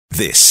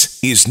This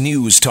is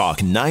News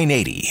Talk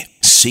 980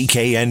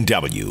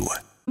 CKNW.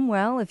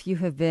 Well, if you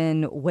have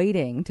been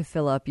waiting to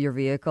fill up your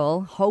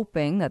vehicle,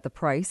 hoping that the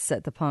price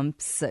at the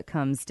pumps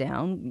comes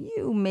down,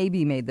 you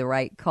maybe made the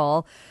right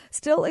call.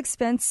 Still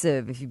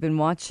expensive. If you've been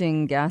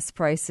watching gas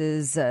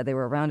prices, they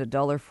were around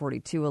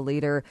 $1.42 a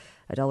litre,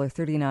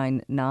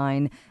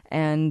 $1.39.9.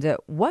 And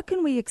what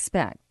can we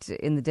expect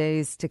in the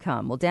days to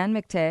come? Well, Dan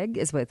McTeague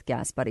is with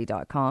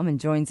GasBuddy.com and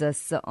joins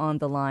us on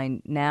the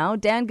line now.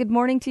 Dan, good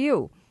morning to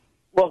you.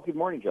 Well, good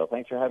morning, Jill.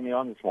 Thanks for having me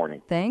on this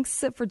morning.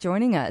 Thanks for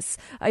joining us.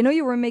 I know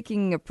you were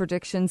making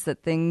predictions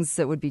that things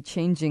would be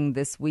changing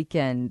this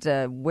weekend.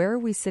 Where are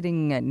we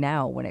sitting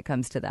now when it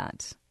comes to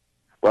that?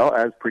 Well,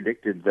 as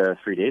predicted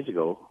 3 days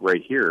ago,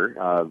 right here,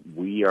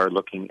 we are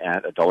looking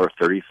at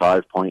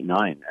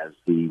 $1.35.9 as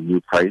the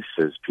new price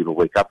as people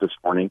wake up this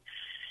morning.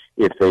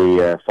 If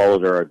they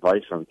followed our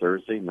advice on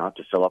Thursday not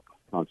to fill up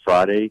on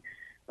Friday,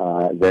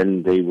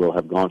 then they will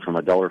have gone from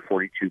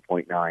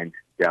 $1.42.9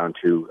 down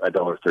to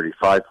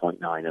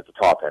 $1.35.9 at the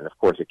top end. Of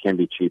course, it can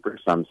be cheaper.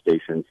 Some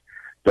stations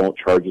don't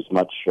charge as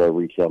much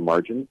retail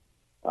margin.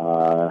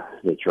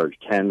 They charge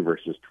 10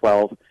 versus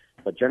 12.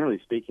 But generally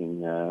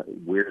speaking,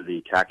 where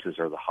the taxes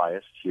are the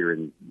highest here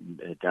in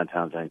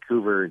downtown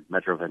Vancouver,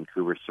 Metro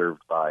Vancouver,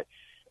 served by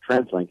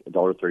TransLink,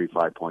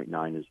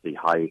 $1.35.9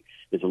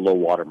 is a low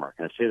watermark.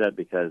 And I say that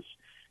because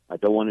I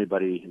don't want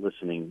anybody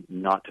listening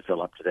not to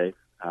fill up today.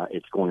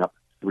 It's going up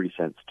 3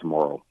 cents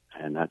tomorrow,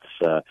 and that's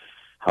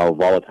how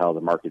volatile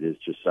the market is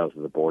just south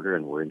of the border,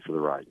 and we're in for the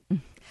ride.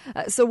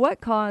 So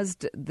what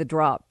caused the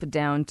drop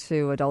down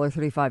to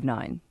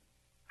 $1.35.9?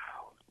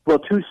 Well,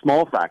 two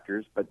small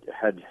factors, but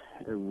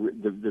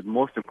the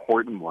most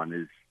important one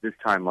is this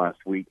time last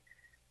week,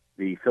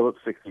 the Phillips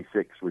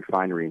 66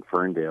 refinery in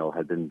Ferndale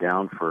had been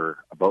down for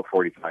about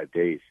 45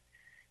 days.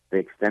 They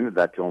extended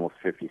that to almost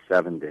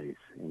 57 days,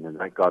 and then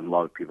that got a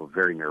lot of people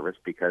very nervous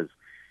because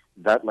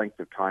that length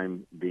of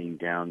time being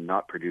down,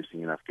 not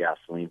producing enough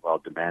gasoline while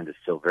demand is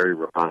still very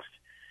robust,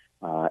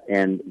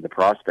 and the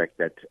prospect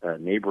that a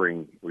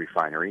neighboring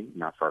refinery,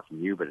 not far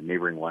from you, but a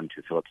neighboring one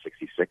to Phillips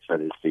 66,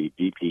 that is the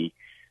BP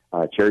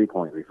Cherry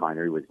Point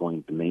refinery, was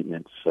going to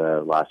maintenance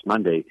last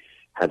Monday,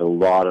 had a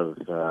lot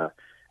of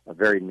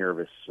very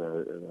nervous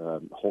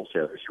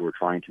wholesalers who were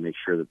trying to make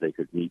sure that they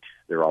could meet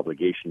their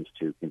obligations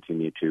to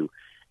continue to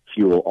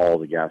fuel all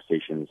the gas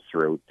stations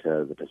throughout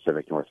the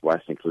Pacific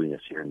Northwest, including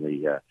us here in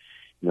the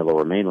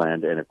Lower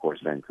Mainland, and of course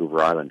Vancouver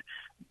Island.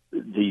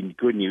 The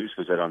good news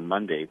was that on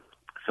Monday,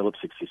 Phillips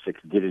 66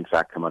 did in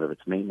fact come out of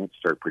its maintenance,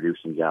 start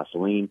producing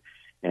gasoline,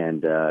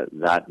 and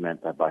that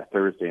meant that by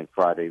Thursday and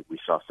Friday we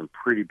saw some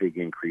pretty big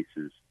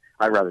decreases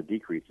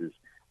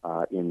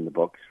in the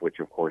books, which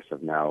of course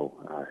have now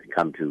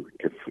come to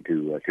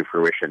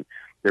fruition.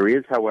 There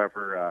is,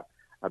 however,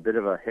 a bit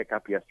of a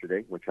hiccup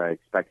yesterday, which I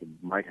expected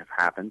might have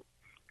happened,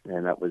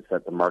 and that was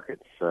that the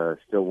markets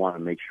still want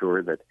to make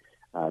sure that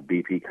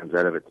BP comes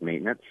out of its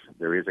maintenance.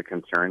 There is a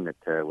concern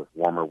that with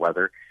warmer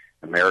weather,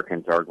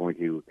 Americans are going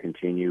to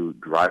continue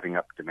driving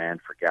up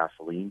demand for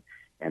gasoline,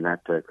 and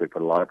that could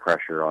put a lot of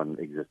pressure on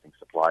existing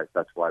supplies.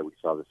 That's why we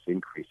saw this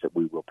increase that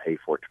we will pay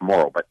for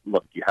tomorrow. But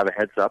look, you have a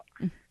heads up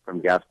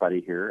from Gas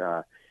Buddy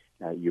here.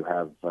 You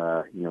have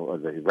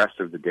the rest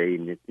of the day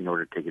in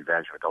order to take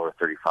advantage of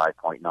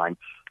 $1.35.9.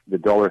 The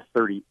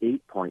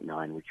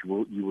 $1.38.9, which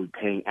you will be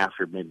paying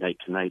after midnight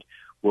tonight,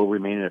 will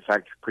remain in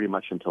effect pretty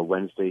much until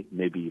Wednesday,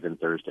 maybe even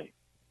Thursday.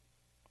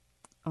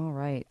 All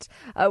right.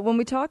 When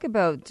we talk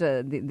about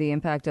the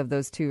impact of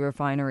those two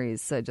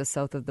refineries just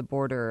south of the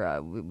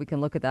border, we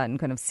can look at that and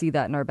kind of see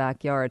that in our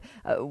backyard.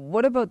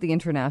 What about the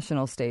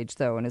international stage,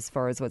 though, and as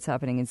far as what's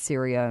happening in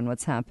Syria and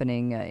what's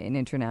happening in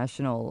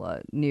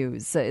international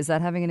news? Is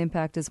that having an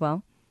impact as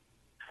well?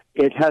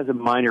 It has a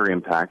minor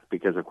impact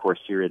because, of course,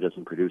 Syria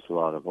doesn't produce a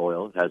lot of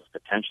oil. It has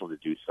potential to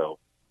do so.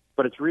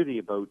 But it's really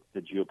about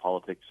the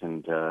geopolitics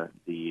and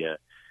the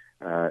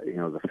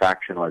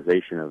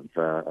fractionalization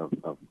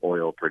of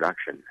oil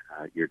production.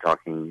 You're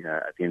talking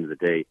at the end of the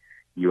day,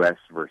 U.S.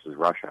 versus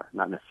Russia,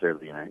 not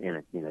necessarily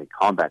in a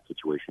combat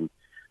situation,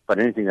 but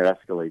anything that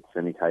escalates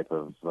any type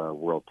of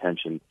world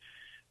tension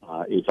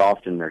is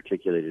often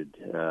articulated,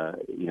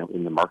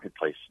 in the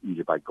marketplace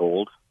either by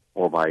gold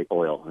or by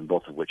oil, and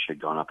both of which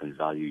had gone up in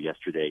value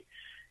yesterday.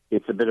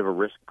 It's a bit of a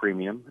risk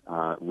premium.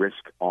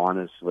 Risk on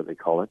is what they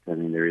call it. I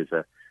mean, there is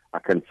a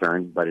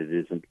concern, but it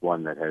isn't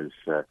one that has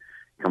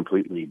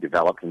completely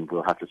developed, and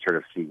we'll have to sort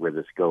of see where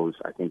this goes.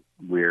 I think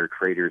where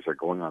traders are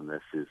going on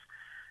this is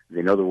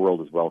they know the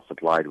world is well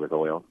supplied with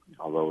oil,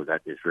 although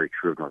that is very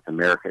true of North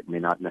America. It may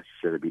not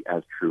necessarily be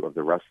as true of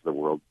the rest of the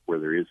world, where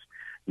there is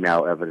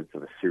now evidence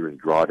of a serious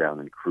drawdown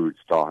in crude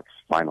stocks,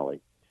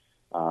 finally.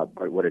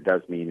 But what it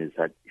does mean is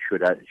that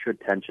should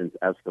tensions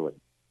escalate,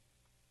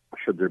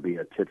 should there be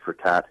a tit for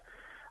tat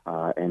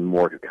and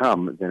more to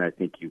come, then I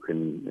think you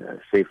can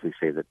safely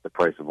say that the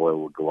price of oil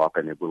will go up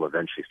and it will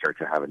eventually start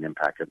to have an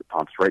impact at the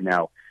pumps. Right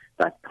now,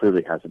 that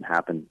clearly hasn't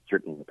happened,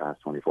 certainly in the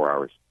past 24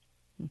 hours.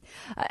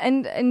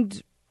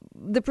 And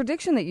the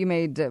prediction that you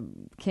made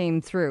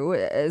came through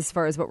as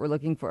far as what we're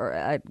looking for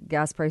at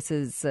gas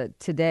prices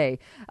today.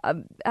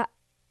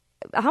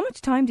 How much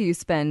time do you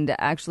spend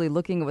actually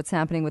looking at what's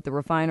happening with the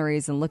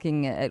refineries and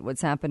looking at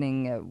what's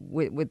happening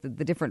with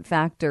the different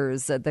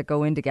factors that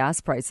go into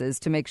gas prices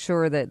to make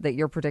sure that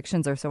your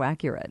predictions are so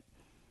accurate?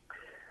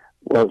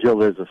 Well, Jill,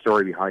 there's a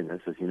story behind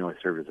this. As you know, I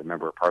served as a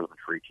member of Parliament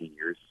for 18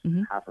 years.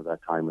 Mm-hmm. Half of that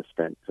time was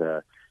spent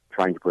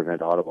trying to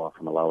prevent Ottawa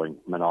from allowing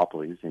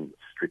monopolies in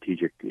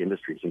strategic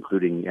industries,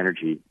 including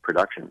energy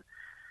production.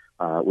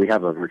 We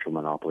have a virtual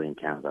monopoly in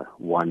Canada.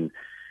 One,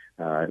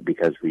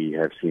 because we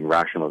have seen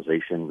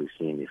rationalization, we've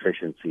seen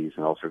efficiencies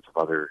and all sorts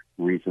of other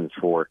reasons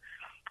for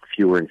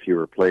fewer and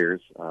fewer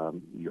players.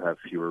 You have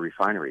fewer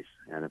refineries.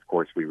 And of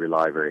course, we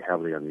rely very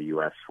heavily on the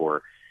U.S.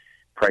 for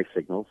price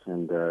signals.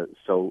 And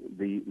so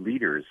the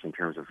leaders, in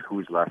terms of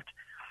who's left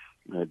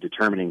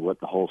determining what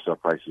the wholesale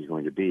price is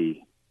going to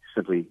be,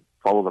 simply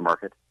follow the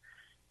market,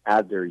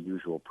 add their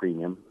usual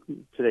premium.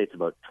 Today it's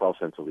about 12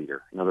 cents a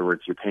liter. In other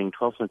words, you're paying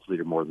 12 cents a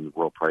liter more than the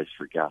world price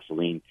for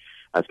gasoline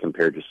as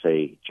compared to,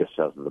 say, just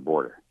south of the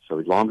border.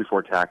 So long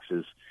before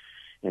taxes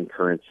and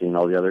currency and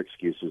all the other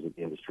excuses that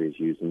the industry has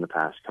used in the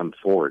past come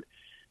forward,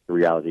 the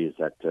reality is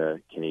that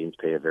Canadians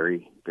pay a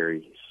very,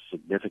 very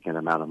significant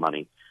amount of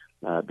money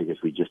because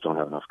we just don't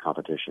have enough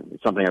competition.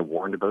 It's something I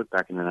warned about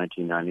back in the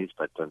 1990s,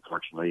 but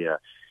unfortunately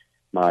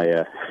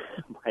my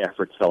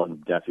efforts fell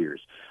on deaf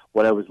ears.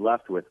 What I was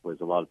left with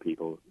was a lot of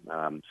people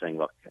saying,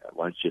 look,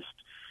 why don't you just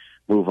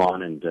move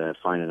on and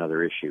find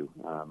another issue.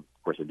 Of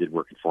course, I did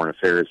work in foreign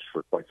affairs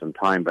for quite some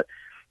time, but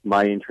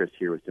my interest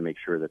here was to make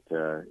sure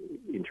that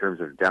in terms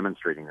of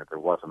demonstrating that there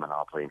was a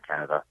monopoly in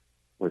Canada,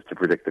 was to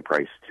predict the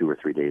price 2 or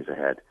 3 days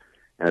ahead.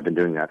 And I've been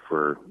doing that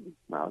for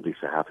at least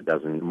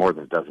more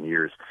than a dozen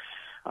years.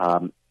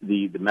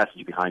 The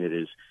message behind it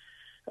is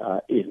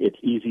it's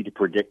easy to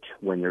predict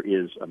when there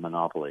is a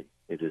monopoly.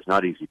 It is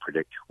not easy to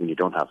predict when you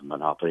don't have a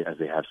monopoly, as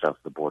they have south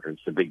of the border.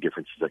 It's the big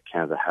difference is that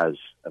Canada has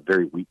a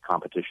very weak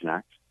Competition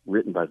Act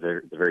written by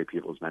the very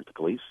people it's meant to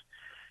police,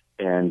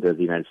 and the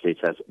United States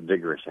has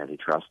vigorous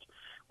antitrust,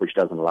 which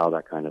doesn't allow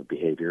that kind of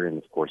behavior, and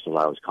of course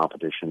allows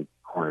competition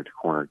corner to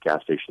corner,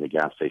 gas station to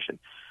gas station.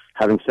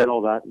 Having said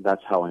all that,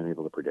 that's how I'm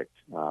able to predict.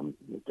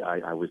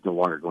 I was no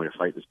longer going to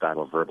fight this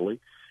battle verbally.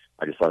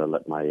 I just thought I'd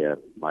let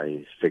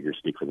my figures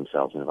speak for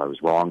themselves, and if I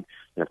was wrong,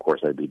 then of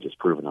course I'd be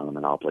disproven on the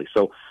monopoly.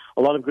 So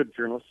a lot of good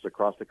journalists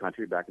across the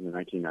country back in the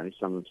 1990s,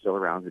 some of them still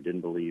around, who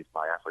didn't believe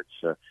my efforts.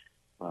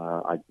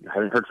 I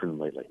haven't heard from them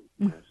lately,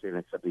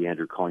 except the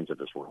Andrew Coynes of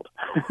this world.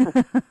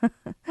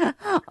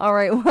 All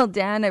right. Well,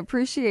 Dan, I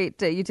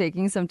appreciate you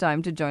taking some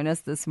time to join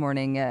us this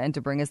morning and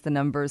to bring us the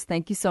numbers.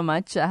 Thank you so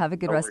much. Have a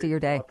good rest of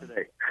your day.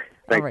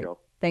 Thanks, Jill.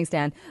 Thanks,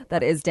 Dan.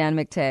 That is Dan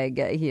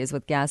McTeague. He is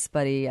with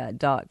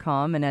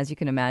GasBuddy.com. And as you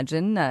can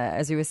imagine,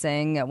 as he was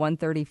saying, at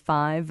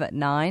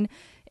 135.9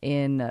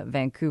 in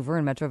Vancouver,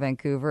 in Metro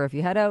Vancouver. If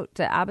you head out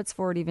to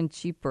Abbotsford, even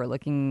cheaper,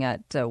 looking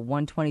at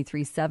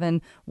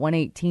 123.7,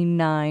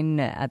 118.9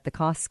 at the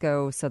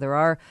Costco. So there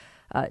are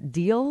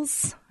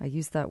deals. I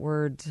use that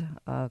word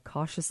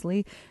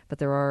cautiously, but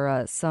there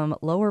are some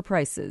lower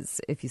prices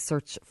if you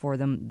search for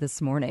them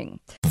this morning.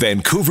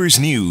 Vancouver's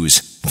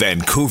News,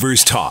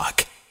 Vancouver's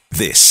Talk.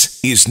 This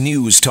is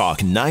News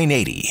Talk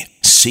 980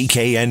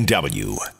 CKNW.